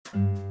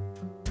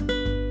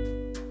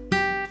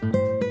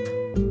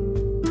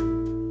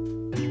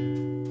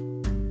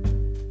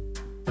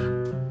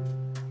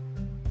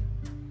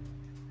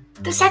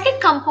The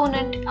second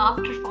component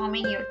after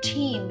forming your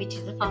team, which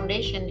is the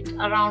foundation, it's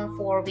around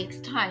 4 weeks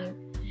time.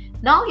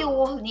 Now you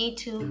will need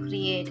to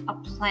create a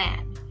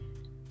plan.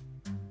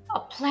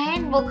 A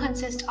plan will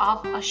consist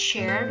of a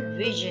shared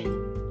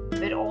vision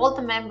where all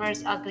the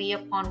members agree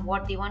upon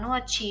what they want to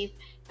achieve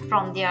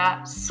from their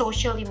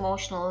social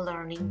emotional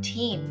learning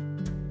team.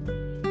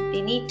 They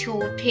need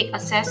to take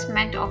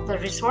assessment of the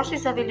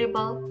resources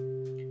available,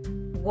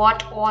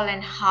 what all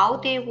and how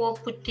they will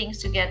put things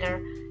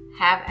together,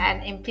 have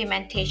an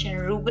implementation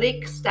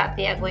rubrics that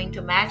they are going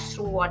to match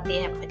through what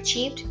they have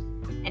achieved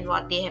and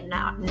what they have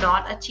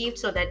not achieved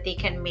so that they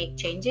can make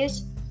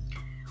changes.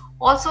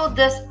 Also,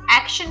 this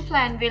action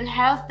plan will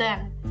help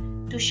them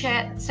to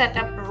set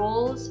up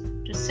roles,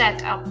 to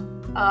set up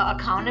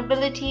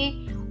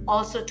accountability,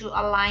 also to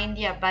align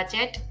their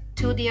budget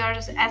to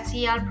their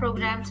SEL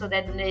program so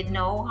that they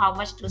know how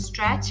much to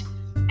stretch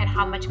and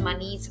how much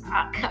monies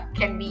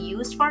can be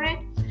used for it.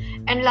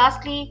 And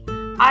lastly,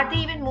 are they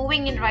even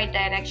moving in the right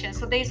direction?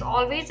 So there is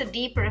always a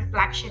deep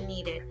reflection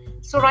needed.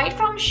 So right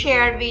from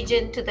shared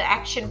vision to the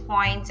action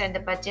points and the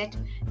budget,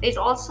 there's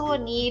also a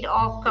need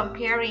of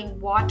comparing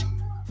what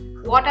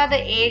are the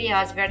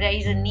areas where there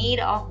is a need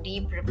of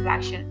deep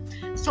reflection.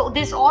 So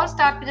this all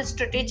starts with the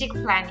strategic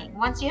planning.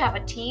 Once you have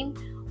a team,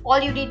 all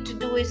you need to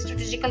do is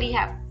strategically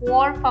have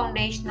 4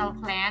 foundational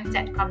plans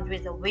that comes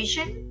with a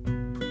vision.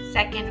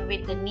 Second,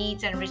 with the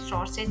needs and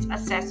resources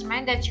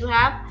assessment that you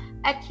have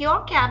at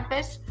your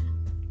campus.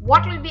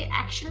 What will be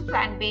action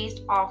plan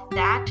based off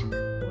that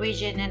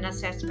vision and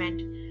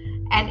assessment?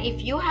 And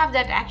if you have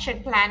that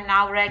action plan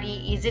now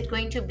ready, is it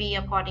going to be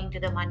according to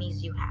the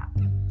monies you have?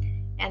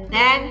 And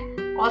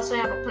then also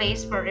have a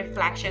place for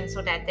reflection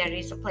so that there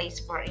is a place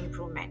for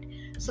improvement.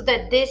 So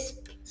that this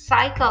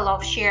cycle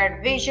of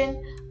shared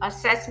vision,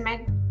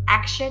 assessment,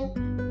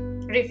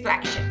 action,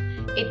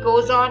 reflection, it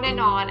goes on,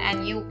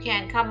 and you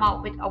can come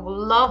up with a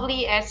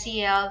lovely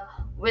SEL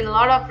with a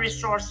lot of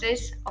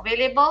resources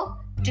available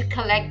to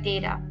collect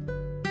data.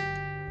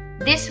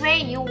 This way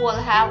you will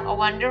have a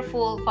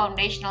wonderful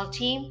foundational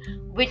team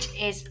which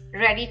is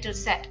ready to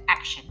set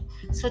action.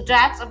 So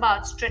that's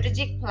about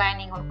strategic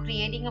planning or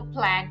creating a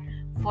plan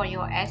for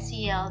your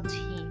SEL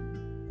team.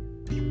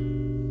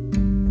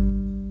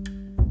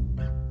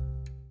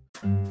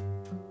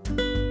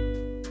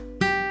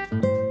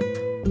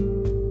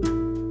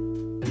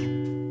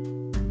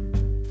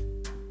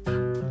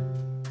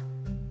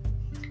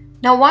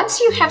 Now, once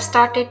you have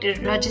started to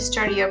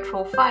register your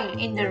profile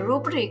in the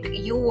rubric,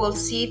 you will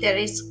see there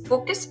is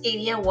focus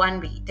area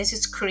 1B. This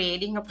is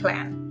creating a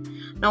plan.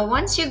 Now,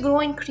 once you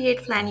go and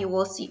create plan, you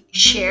will see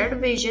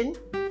shared vision,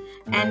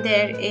 and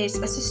there is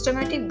a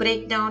systematic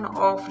breakdown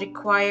of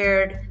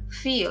required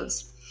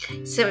fields.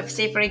 So,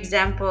 say for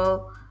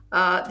example,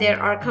 there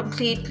are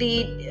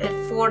completely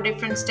 4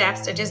 different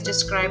steps that is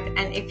described,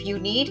 and if you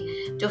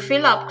need to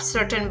fill up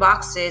certain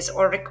boxes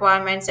or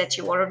requirements that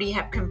you already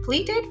have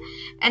completed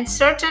and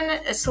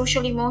certain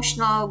social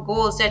emotional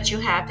goals that you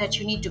have that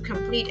you need to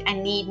complete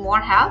and need more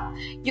help,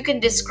 you can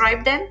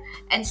describe them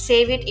and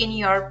save it in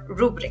your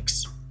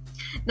rubrics.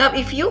 Now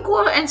if you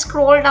go and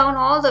scroll down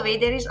all the way,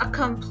 there is a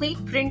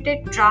complete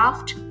printed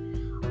draft,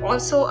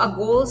 also a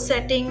goal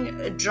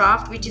setting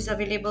draft which is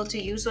available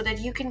to you so that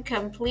you can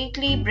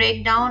completely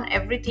break down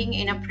everything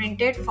in a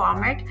printed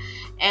format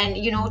and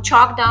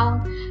chalk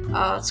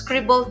down,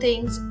 scribble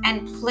things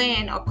and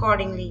plan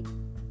accordingly.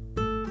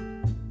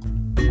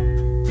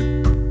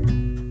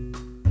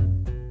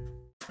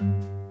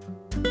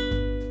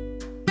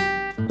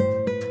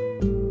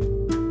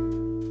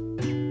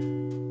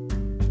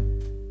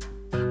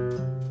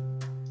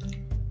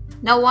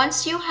 Now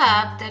once you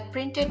have that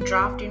printed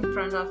draft in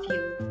front of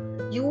you,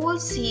 you will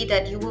see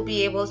that you will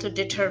be able to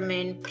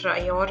determine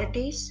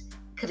priorities,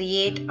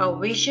 create a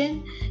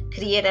vision,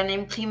 create an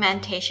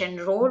implementation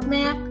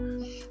roadmap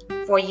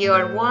for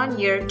year 1,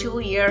 year 2,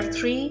 year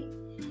 3.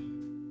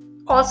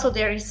 Also,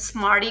 there is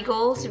SMARTie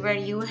goals where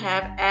you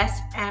have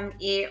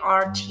SMARTIE,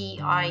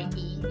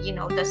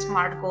 the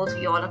SMART goals.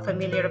 We all are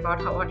familiar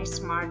about what is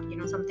SMART,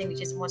 something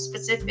which is more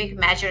specific,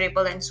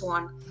 measurable, and so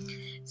on.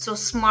 So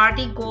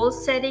SMARTie goal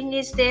setting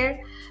is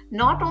there.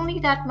 Not only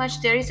that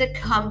much, there is a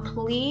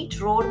complete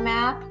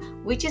roadmap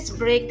which is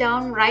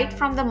breakdown right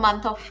from the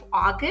month of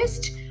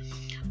August.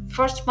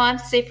 First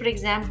month, say for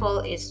example,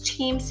 is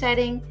team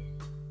setting.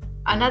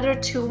 Another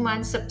 2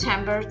 months,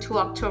 September to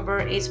October,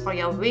 is for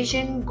your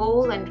vision,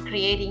 goal, and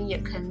creating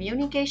your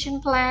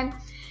communication plan.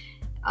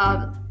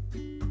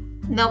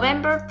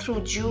 November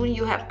through June,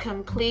 you have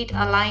complete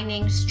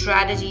aligning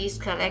strategies,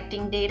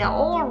 collecting data,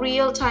 all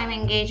real-time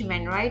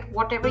engagement, right?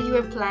 Whatever you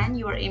have planned,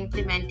 you are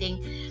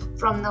implementing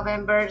from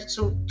November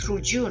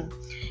through June.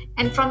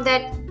 And from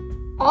that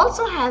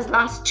also has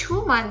last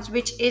 2 months,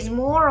 which is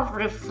more of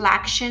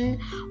reflection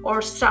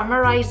or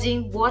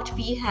summarizing what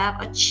we have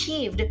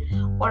achieved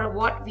or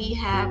what we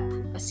have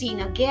seen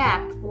a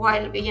gap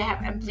while we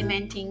have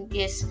implementing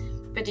this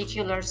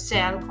particular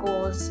SEL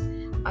goals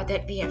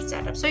that we have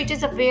set up. So it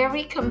is a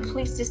very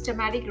complete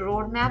systematic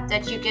roadmap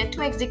that you get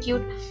to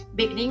execute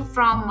beginning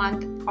from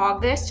month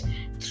August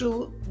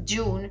through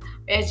June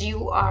as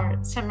you are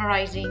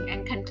summarizing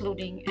and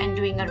concluding and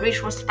doing a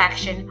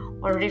retrospection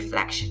or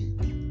reflection.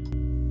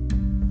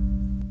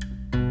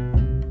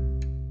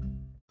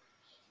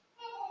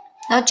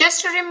 Now,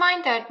 just to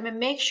remind that,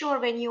 make sure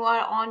when you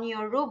are on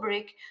your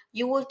rubric,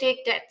 you will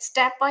take that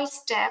step by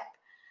step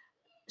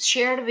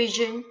shared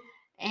vision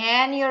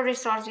and your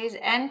resources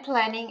and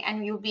planning,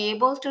 and you'll be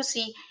able to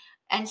see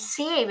and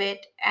save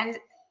it and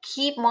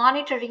keep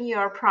monitoring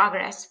your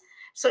progress.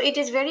 So it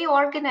is very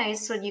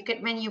organized, so you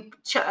can, when you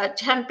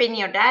jump in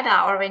your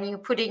data or when you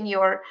put in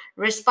your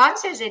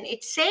responses in,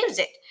 it saves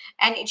it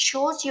and it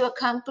shows you a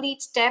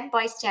complete step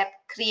by step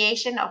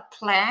creation of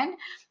plan.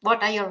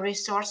 What are your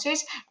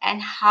resources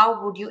and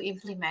how would you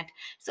implement?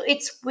 So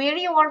it's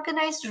very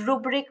organized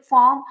rubric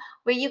form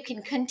where you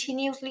can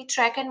continuously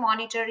track and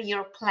monitor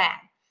your plan.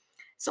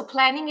 So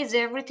planning is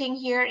everything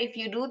here. If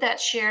you do that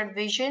shared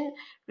vision,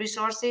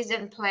 resources,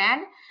 and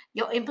plan,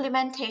 your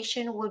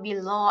implementation will be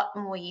a lot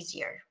more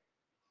easier.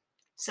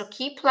 So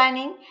keep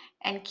planning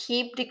and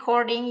keep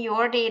recording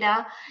your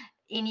data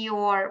in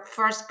your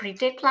first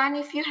printed plan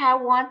if you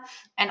have one,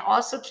 and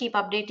also keep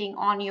updating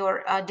on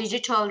your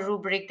digital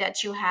rubric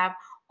that you have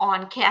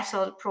on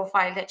Castle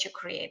profile that you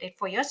created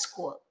for your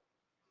school.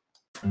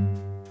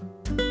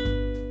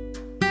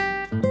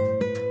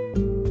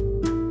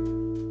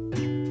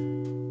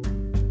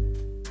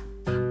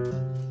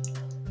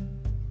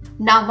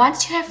 Now,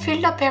 once you have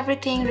filled up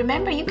everything,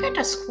 remember you get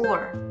a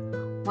score.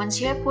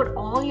 Once you have put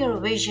all your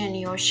vision,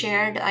 your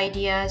shared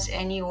ideas,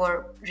 and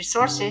your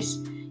resources,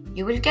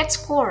 you will get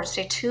scores,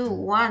 say 2,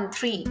 1,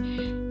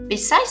 3.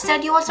 Besides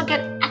that, you also get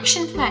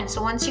action plan.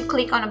 So once you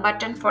click on a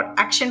button for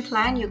action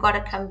plan, you got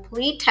a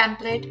complete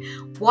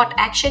template, what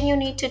action you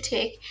need to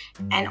take,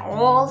 and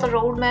all the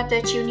roadmap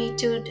that you need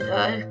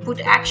to put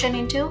action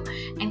into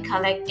and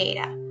collect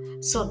data.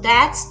 So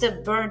that's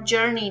the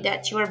journey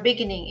that you are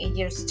beginning.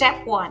 Your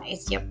step one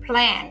is your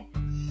plan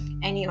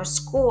and your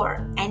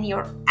score and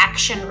your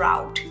action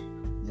route.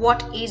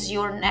 What is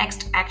your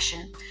next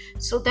action?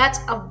 So that's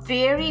a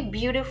very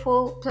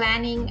beautiful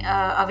planning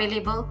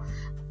available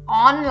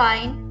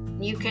online.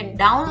 You can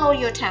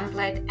download your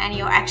template and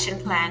your action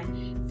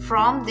plan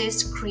from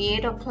this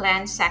create a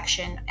plan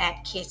section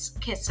at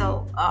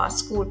Kissel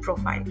school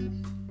profile.